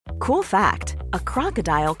Cool fact, a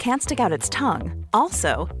crocodile can't stick out its tongue.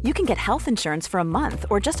 Also, you can get health insurance for a month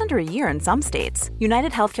or just under a year in some states.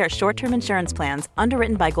 United Healthcare short-term insurance plans,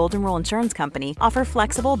 underwritten by Golden Rule Insurance Company, offer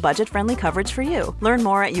flexible, budget-friendly coverage for you. Learn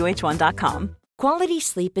more at uh1.com. Quality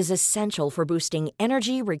sleep is essential for boosting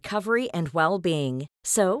energy, recovery, and well-being.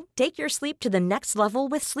 So, take your sleep to the next level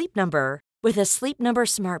with Sleep Number. With a Sleep Number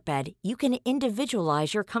smart bed, you can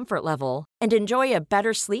individualize your comfort level and enjoy a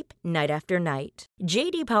better sleep night after night.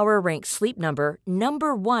 JD Power ranks Sleep Number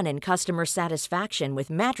number 1 in customer satisfaction with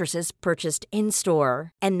mattresses purchased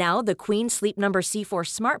in-store. And now the Queen Sleep Number C4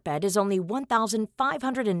 smart bed is only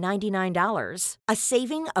 $1,599, a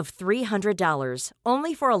saving of $300,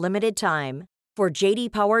 only for a limited time. For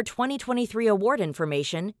JD Power 2023 award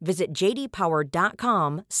information, visit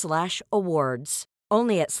jdpower.com/awards.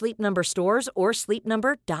 Only at Sleep Number stores or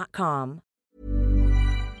sleepnumber.com.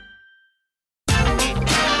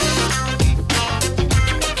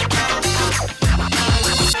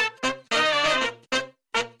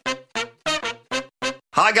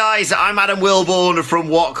 Hi guys, I'm Adam Wilborn from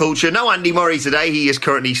What Culture. No Andy Murray today. He is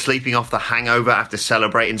currently sleeping off the hangover after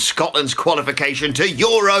celebrating Scotland's qualification to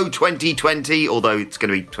Euro 2020, although it's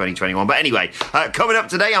going to be 2021. But anyway, coming up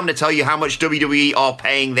today, I'm going to tell you how much WWE are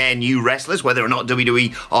paying their new wrestlers, whether or not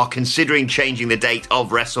WWE are considering changing the date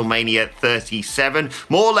of WrestleMania 37.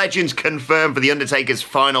 More legends confirmed for The Undertaker's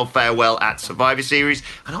final farewell at Survivor Series.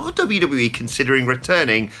 And are WWE considering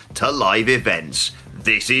returning to live events?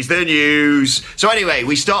 This is the news. So anyway,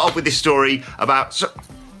 we start off with this story about...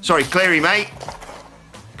 Sorry, Cleary, mate.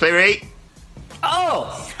 Cleary?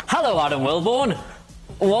 Oh, hello, Adam Wilborn.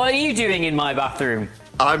 What are you doing in my bathroom?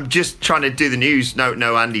 I'm just trying to do the news. No,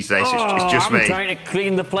 Andy's there. It's just I'm me. I'm trying to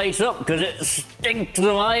clean the place up because it stinks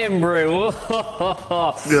of iron brew.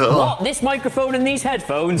 What? This microphone and these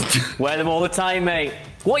headphones? Wear them all the time, mate.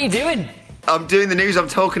 What are you doing? I'm doing the news. I'm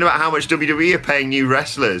talking about how much WWE are paying new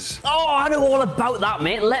wrestlers. Oh, I know all about that,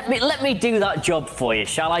 mate. Let me do that job for you,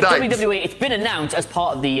 shall I? Thanks. WWE, it's been announced as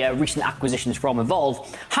part of the recent acquisitions from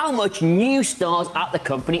Evolve how much new stars at the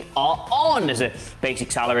company are on as a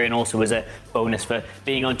basic salary and also as a bonus for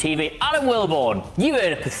being on TV. Adam Wilborn, you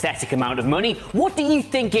earn a pathetic amount of money. What do you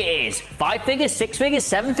think it is? 5 figures, 6 figures,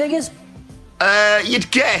 7 figures? You'd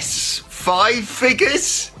guess 5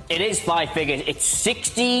 figures? It is 5 figures. It's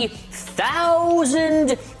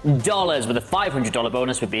 $60,000 with a $500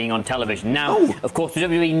 bonus for being on television. Now, Of course, with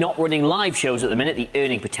WWE not running live shows at the minute, the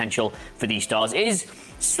earning potential for these stars is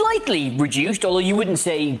slightly reduced, although you wouldn't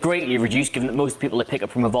say greatly reduced, given that most people that pick up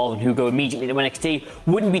from Evolve and who go immediately to NXT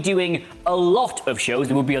wouldn't be doing a lot of shows.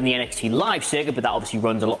 They would be on the NXT live circuit, but that obviously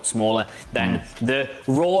runs a lot smaller than the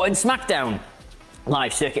Raw and SmackDown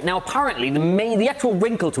live circuit. Now, apparently, the actual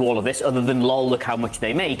wrinkle to all of this, other than lol, look how much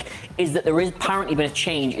they make, is that there has apparently been a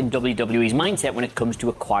change in WWE's mindset when it comes to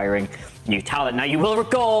acquiring new talent. Now, you will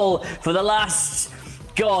recall, for the last...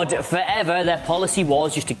 forever, their policy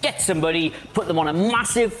was just to get somebody, put them on a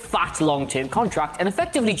massive, fat, long-term contract, and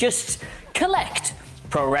effectively just collect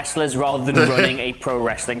pro wrestlers rather than running a pro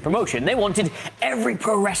wrestling promotion. They wanted every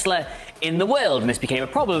pro wrestler in the world, and this became a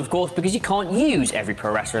problem, of course, because you can't use every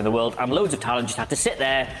pro wrestler in the world, and loads of talent just had to sit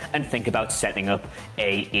there and think about setting up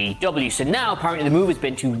AEW. So now, apparently, the move has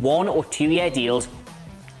been to 1 or 2 year deals,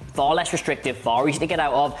 far less restrictive, far easier to get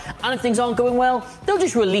out of, and if things aren't going well, they'll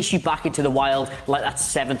just release you back into the wild like that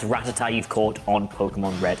 7th Rattata you've caught on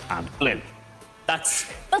Pokemon Red and Blue. That's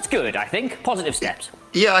good, I think. Positive steps.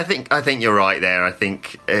 Yeah, I think you're right there. I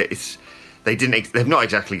think they've not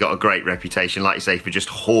exactly got a great reputation, like you say, for just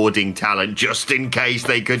hoarding talent just in case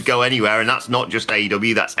they could go anywhere. And that's not just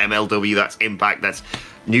AEW, that's MLW, that's Impact, that's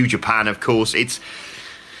New Japan, of course. It's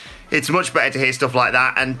much better to hear stuff like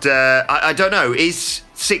that. And I don't know, is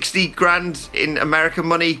 60 grand in American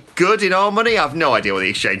money good in our money? I have no idea what the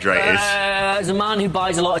exchange rate is. As a man who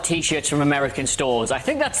buys a lot of t-shirts from American stores, I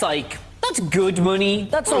think that's good money.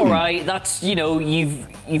 That's all right. That's,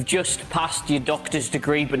 you've just passed your doctor's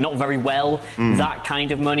degree, but not very well. That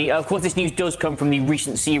kind of money. Of course, this news does come from the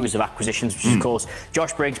recent series of acquisitions, which is, of course,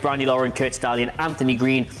 Josh Briggs, Brandy Lauren, Kurt Stallion, Anthony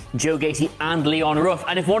Green, Joe Gacy, and Leon Ruff.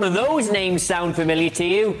 And if one of those names sound familiar to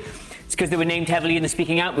you, it's because they were named heavily in the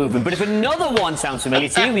Speaking Out movement. But if another one sounds familiar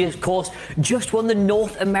to you, we, of course, just won the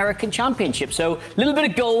North American Championship. So a little bit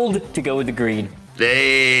of gold to go with the green.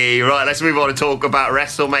 Hey, right, let's move on and talk about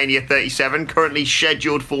WrestleMania 37, currently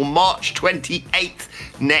scheduled for March 28th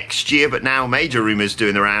next year, but now major rumours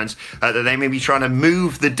doing the rounds that they may be trying to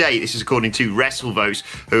move the date. This is according to WrestleVotes,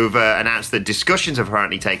 who've announced that discussions have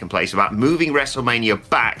apparently taken place about moving WrestleMania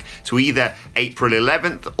back to either April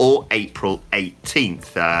 11th or April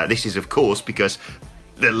 18th. This is, of course, because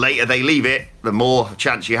the later they leave it, the more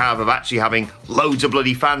chance you have of actually having loads of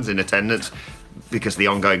bloody fans in attendance, because of the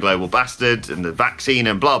ongoing global bastard and the vaccine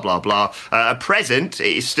and blah, blah, blah. At present,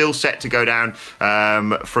 it is still set to go down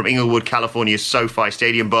from Inglewood, California's SoFi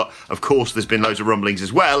Stadium, but of course there's been loads of rumblings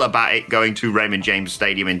as well about it going to Raymond James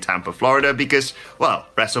Stadium in Tampa, Florida, because, well,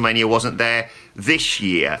 WrestleMania wasn't there this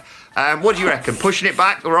year. What do you reckon? Pushing it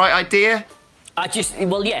back, the right idea?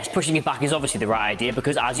 Yes, pushing it back is obviously the right idea,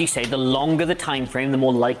 because, as you say, the longer the time frame, the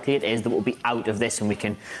more likely it is that we'll be out of this and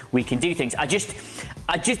we can do things. Just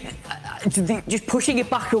pushing it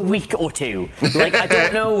back a week or two. Like, I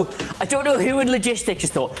don't know who in logistics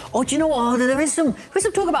just thought, do you know what? There's some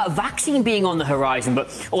talk about a vaccine being on the horizon, but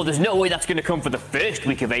there's no way that's going to come for the first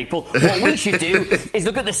week of April. What we should do is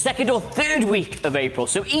look at the second or third week of April.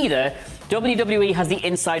 So either WWE has the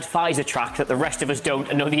inside Pfizer track that the rest of us don't,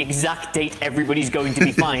 and know the exact date everybody's going to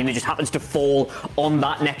be fine, it just happens to fall on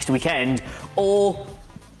that next weekend, or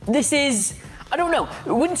this is, I don't know,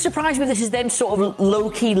 it wouldn't surprise me if this is then sort of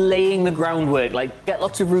low-key laying the groundwork, like get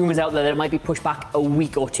lots of rumours out there that it might be pushed back a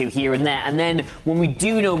week or two here and there, and then when we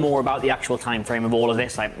do know more about the actual time frame of all of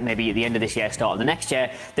this, like maybe at the end of this year, start of the next year,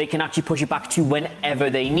 they can actually push it back to whenever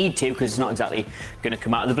they need to, because it's not exactly going to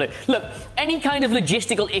come out of the blue. Look, any kind of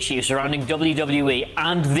logistical issue surrounding WWE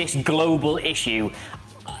and this global issue,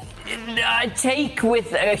 I take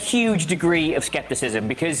with a huge degree of skepticism,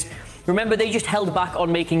 because remember, they just held back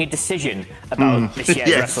on making a decision about this year's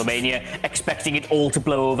WrestleMania, expecting it all to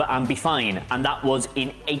blow over and be fine, and that was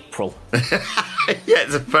in April. Yeah,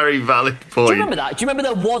 it's a very valid point. Do you remember that? Do you remember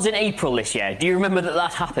there was in April this year? Do you remember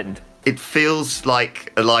that happened? It feels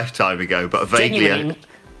like a lifetime ago, but vaguely... Genuinely,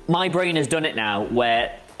 my brain has done it now,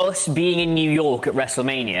 where us being in New York at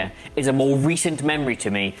WrestleMania is a more recent memory to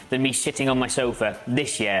me than me sitting on my sofa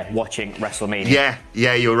this year watching WrestleMania.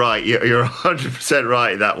 Yeah, you're right. You're 100%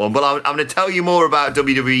 right in that one. But I'm going to tell you more about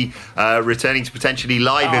WWE returning to potentially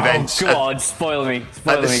live events. Oh, God, spoil me.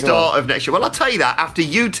 At the start of next year. Well, I'll tell you that after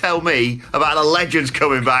you tell me about the legends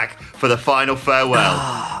coming back for the final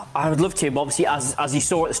farewell. I would love to, but obviously, as you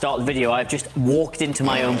saw at the start of the video, I've just walked into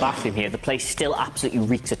my own bathroom here. The place still absolutely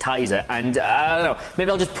reeks of Tizer, and I don't know,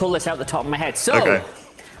 maybe I'll just pull this out the top of my head. So,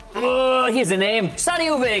 okay. Here's the name,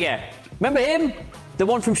 Savio Vega. Remember him? The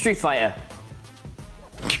one from Street Fighter.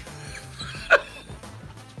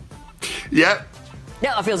 Yep.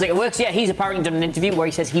 Yeah, that feels like it works. Yeah, he's apparently done an interview where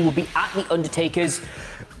he says he will be at The Undertaker's...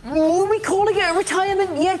 Are we calling it a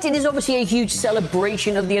retirement yet? It is obviously a huge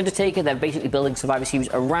celebration of The Undertaker. They're basically building Survivor Series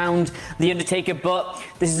around The Undertaker, but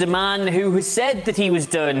this is a man who has said that he was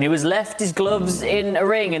done, who has left his gloves in a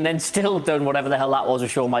ring and then still done whatever the hell that was with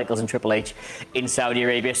Shawn Michaels and Triple H in Saudi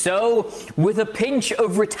Arabia. So, with a pinch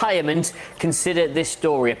of retirement, consider this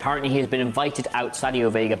story. Apparently, he has been invited out, Savio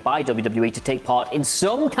Vega, by WWE to take part in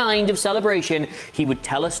some kind of celebration. He would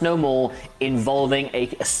tell us no more, involving an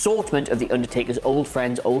assortment of The Undertaker's old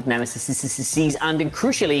friends, old nemesis, and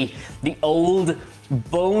crucially, the old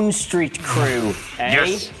Bone Street crew.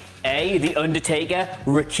 Yes. The Undertaker,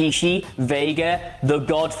 Rikishi, Vega, The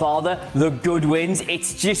Godfather, The Goodwins.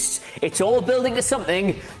 It's all building to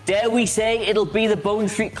something. Dare we say it'll be the Bone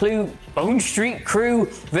Street crew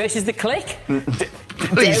versus the Clique?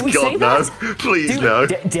 Please, God, no. Please, no.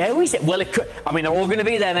 Dare we say? Well, it could. I mean, they're all going to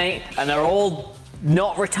be there, mate, and they're all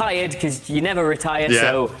not retired, because you never retire. Yeah.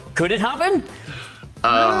 So, could it happen?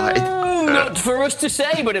 Not for us to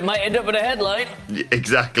say, but it might end up in a headline.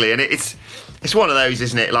 Exactly, and it's one of those,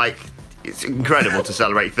 isn't it? Like, it's incredible to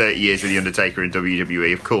celebrate 30 years of The Undertaker in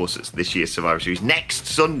WWE. Of course, it's this year's Survivor Series. Next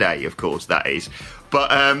Sunday, of course, that is.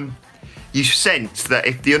 But you sense that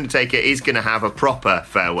if The Undertaker is going to have a proper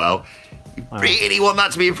farewell, you really want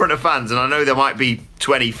that to be in front of fans. And I know there might be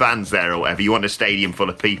 20 fans there or whatever. You want a stadium full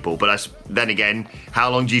of people. But then again, how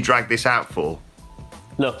long do you drag this out for?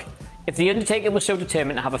 Look, if The Undertaker was so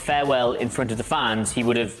determined to have a farewell in front of the fans, he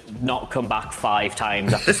would have not come back 5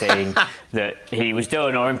 times after saying that he was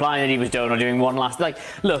done, or implying that he was done, or doing one last... Like,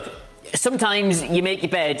 look, sometimes you make your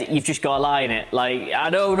bed, you've just got to lie in it. Like, I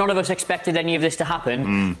know none of us expected any of this to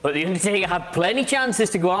happen, but The Undertaker had plenty chances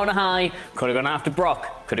to go out on a high. Could have gone out after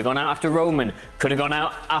Brock, could have gone out after Roman, could have gone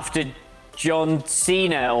out after John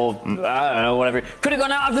Cena, or I don't know, whatever. Could have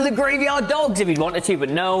gone out after the Graveyard Dogs if he'd wanted to, but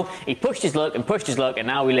no, he pushed his luck, and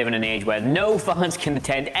now we live in an age where no fans can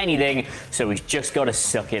attend anything, so he's just got to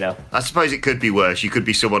suck it up. I suppose it could be worse. You could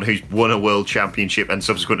be someone who's won a world championship and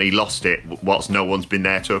subsequently lost it whilst no one's been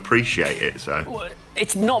there to appreciate it. So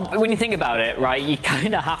it's not, when you think about it, right, you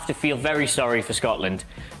kind of have to feel very sorry for Scotland.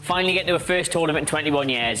 Finally get to a first tournament in 21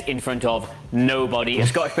 years in front of nobody. A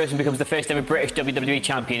Scottish person becomes the first ever British WWE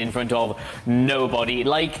champion in front of nobody.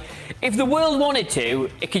 Like, if the world wanted to,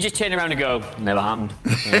 it could just turn around and go, never happened.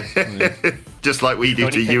 Just like we do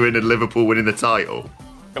to Ewan and Liverpool winning the title.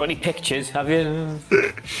 Got any pictures, have you?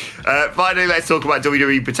 Finally, let's talk about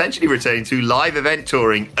WWE potentially returning to live event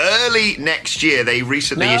touring early next year. They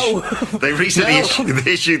recently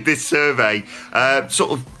issued this survey,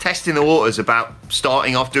 sort of testing the waters about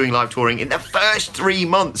starting off doing live touring in the first 3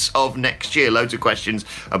 months of next year. Loads of questions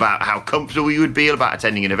about how comfortable you would be about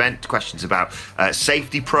attending an event, questions about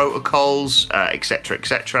safety protocols, etc.,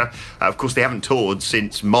 etc. Of course, they haven't toured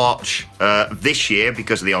since March this year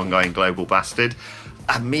because of the ongoing global bastard.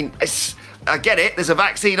 I mean, I get it, there's a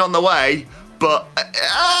vaccine on the way, but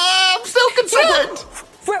I'm still concerned.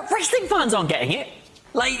 Wrestling fans aren't getting it.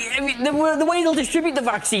 Like, I mean, the way they'll distribute the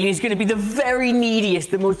vaccine is going to be the very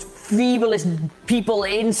neediest, the most feeblest people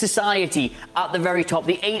in society at the very top.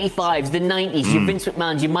 The 85s, the 90s, your Vince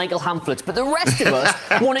McMahons, your Michael Hamflets. But the rest of us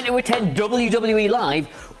wanting to attend WWE Live,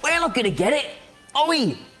 we're not going to get it, are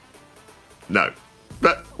we? No.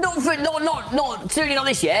 But not certainly not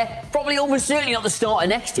this year. Probably almost certainly not the start of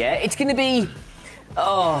next year. It's going to be,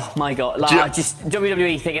 oh my God, like, just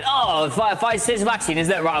WWE thinking, oh, if I say it's a vaccine, is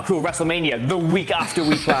that right? Cool, WrestleMania the week after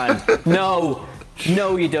we planned. No,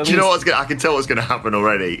 you don't. Do you know I can tell what's going to happen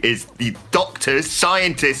already? Is the doctors,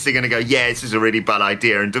 scientists are going to go, yeah, this is a really bad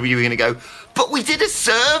idea, and WWE are going to go, but we did a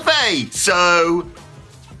survey, so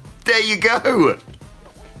there you go.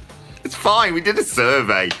 It's fine. We did a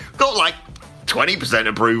survey. Got like 20%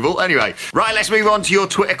 approval. Anyway, right, let's move on to your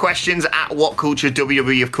Twitter questions at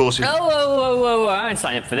WhatCultureWWE, of course. Oh, I didn't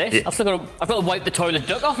sign up for this. I've got to wipe the toilet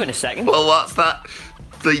duck off in a second. Well, what's that?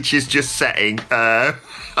 Bleach is just setting. I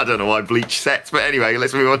don't know why bleach sets, but anyway,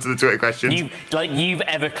 let's move on to the Twitter questions. You've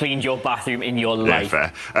ever cleaned your bathroom in your life?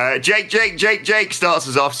 Yeah, fair. Jake starts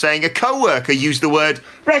us off saying a co-worker used the word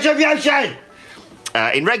retribution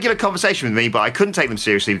in regular conversation with me, but I couldn't take them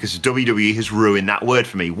seriously because WWE has ruined that word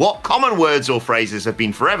for me. What common words or phrases have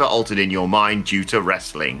been forever altered in your mind due to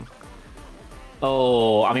wrestling?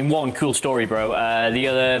 Oh, I mean, one cool story, bro. The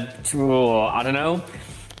other, I don't know.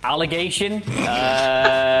 Allegation,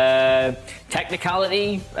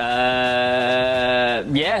 technicality, yeah,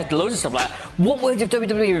 loads of stuff like that. What words have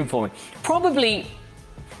WWE ruined for me? Probably,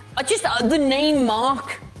 the name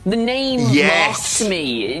Mark. The name Mark to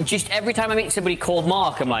me, just every time I meet somebody called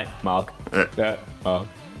Mark, I'm like, Mark. Mark,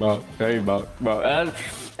 hey, Mark.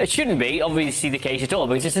 It shouldn't be, obviously, the case at all,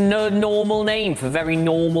 because it's a normal name for very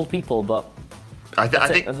normal people, but I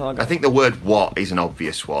think the word what is an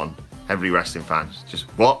obvious one. Every wrestling fan, just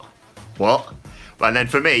what? And then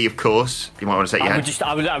for me, of course, you might want to say, yeah. I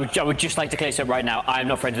would just like to clear this up right now. I'm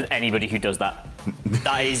not friends with anybody who does that.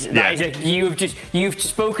 You've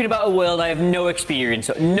spoken about a world I have no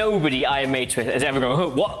experience. Nobody I have made with has ever gone, oh,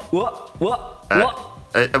 what?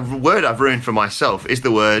 A word I've ruined for myself is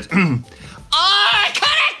the word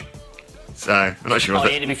iconic. So I'm not sure.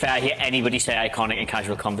 To be fair, I hear anybody say iconic in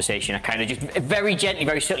casual conversation. I kind of just very gently,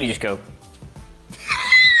 very subtly just go.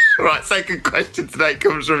 Right, second question today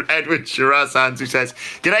comes from Edward Shiraz, who says,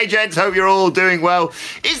 "G'day, gents. Hope you're all doing well.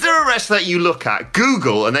 Is there a wrestler that you look at,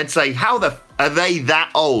 Google, and then say, are they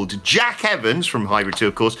that old? Jack Evans, from Hybrid 2,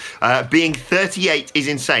 of course, being 38 is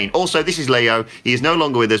insane. Also, this is Leo. He is no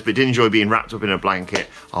longer with us, but did enjoy being wrapped up in a blanket.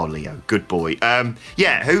 Oh, Leo, good boy.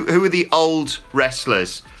 Who are the old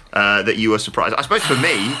wrestlers that you were surprised? I suppose for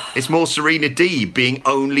me, it's more Serena Deeb being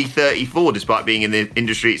only 34, despite being in the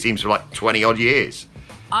industry, it seems, for like 20-odd years.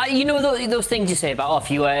 You know those things you say about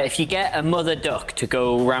if you get a mother duck to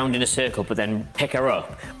go round in a circle but then pick her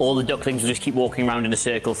up, all the ducklings will just keep walking around in a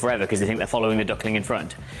circle forever because they think they're following the duckling in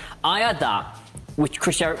front. I had that with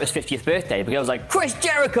Chris Jericho's 50th birthday because I was like, Chris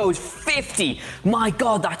Jericho's 50! My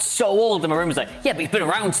God, that's so old. And my room was like, yeah, but he's been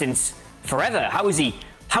around since forever. How is he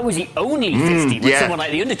only 50 when someone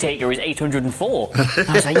like The Undertaker is 804?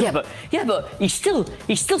 I was like, yeah, but he's still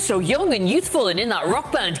so young and youthful and in that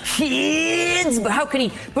rock band, kids. But how can he?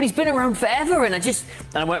 But he's been around forever. And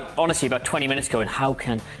I went honestly about 20 minutes going,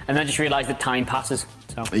 and then I just realised that time passes.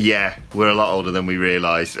 So. Yeah, we're a lot older than we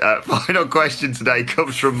realise. Final question today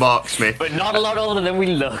comes from Mark Smith. But not a lot older than we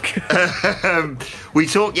look. We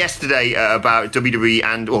talked yesterday about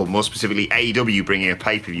WWE or more specifically AEW bringing a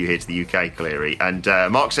pay-per-view here to the UK, Cleary. And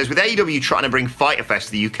Mark says, with AEW trying to bring Fyter Fest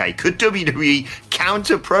to the UK, could WWE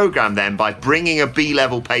counter-program them by bringing a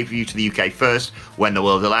B-level pay-per-view to the UK first when the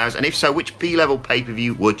world allows? And if so, which B-level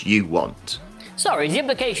pay-per-view would you want? Sorry, is the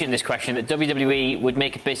implication in this question that WWE would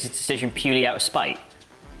make a business decision purely out of spite?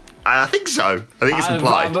 I think so. I think it's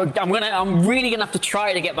implied. I'm really gonna have to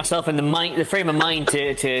try to get myself in the frame of mind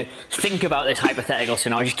to think about this hypothetical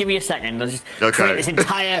scenario. Just give me a second. I'll just create this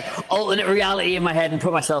entire alternate reality in my head and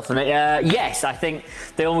put myself in it. Yes, I think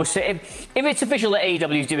they almost say if it's official that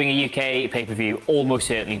AEW is doing a UK pay-per-view, almost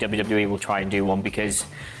certainly WWE will try and do one because,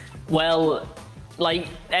 well, like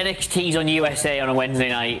NXT's on USA on a Wednesday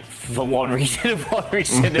night for one reason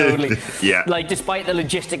only. Yeah. Like, despite the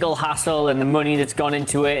logistical hassle and the money that's gone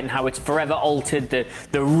into it and how it's forever altered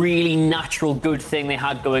the really natural good thing they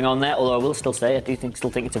had going on there, although I will still say,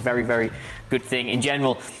 still think it's a very, very good thing in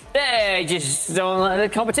general. They just don't, the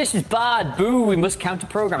competition's bad. Boo, we must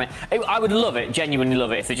counter-program it. I would love it, genuinely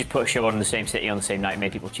love it, if they just put a show on in the same city on the same night and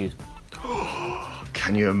made people choose.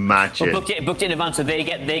 Can you imagine? Well, booked it in advance, so they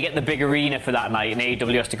get the big arena for that night, and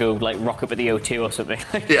AEW has to go like rock up at the O2 or something.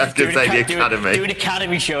 Yeah, I was going to say the Academy. Do an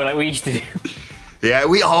Academy show like we used to do. Yeah,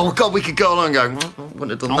 we could go along and go,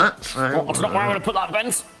 wouldn't have done that. So, That's not where I'm going to put that,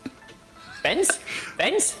 Benz.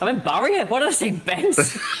 Benz? I meant barrier. What did I say,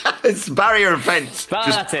 Benz? It's barrier and fence.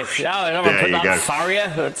 That's it. No, I don't want to put that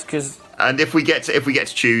barrier. That's because. And if we get to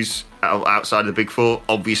choose outside of the Big Four,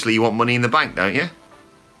 obviously you want Money in the Bank, don't you?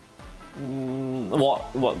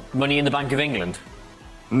 What? Money in the Bank of England?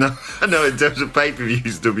 No, in terms of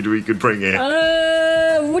pay-per-views WWE could bring in.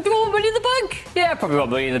 Would you want Money in the Bank? Yeah, I probably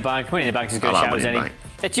want Money in the Bank. Money in the Bank is as good a shout as any.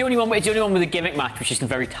 It's the only one with a gimmick match, which isn't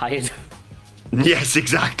very tired. Yes,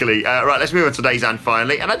 exactly. Right, let's move on to today's and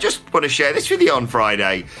finally. And I just want to share this with you on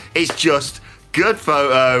Friday. It's just good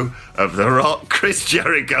photo of The Rock, Chris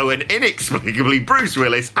Jericho, and inexplicably Bruce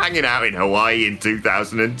Willis hanging out in Hawaii in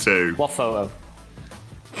 2002. What photo?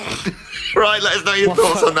 Right, let us know your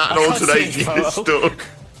thoughts on that and all today's news story.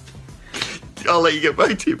 I'll let you get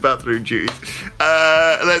back to your bathroom duties.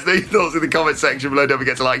 Let us know your thoughts in the comment section below. Don't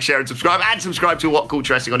forget to like, share, and subscribe. And subscribe to What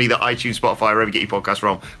Culture Wrestling on either iTunes, Spotify, or wherever you get your podcast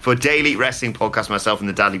from. For daily wrestling podcast, myself and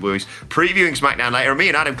the Dudley Boys previewing SmackDown later, and me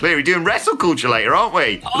and Adam Cleary doing Wrestle Culture later, aren't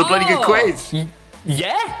we? With a bloody good quiz.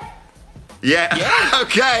 Yeah.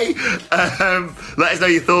 Okay. Let us know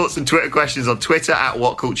your thoughts and Twitter questions on Twitter at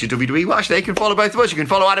WhatCultureWWE. Well, actually, they can follow both of us. You can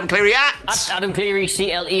follow Adam Cleary at Adam Cleary,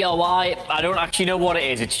 Clery. I don't actually know what it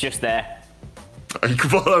is. It's just there. You can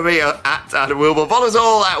follow me at Adam Wilborn. Follow us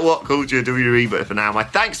all at What Culture WWE. But for now, my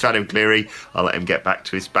thanks to Adam Cleary. I'll let him get back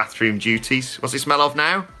to his bathroom duties. What's it smell of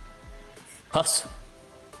now? Pus.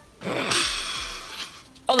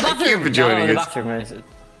 Oh, the bathroom. Thank you for joining us. The bathroom is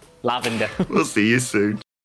lavender. We'll see you soon.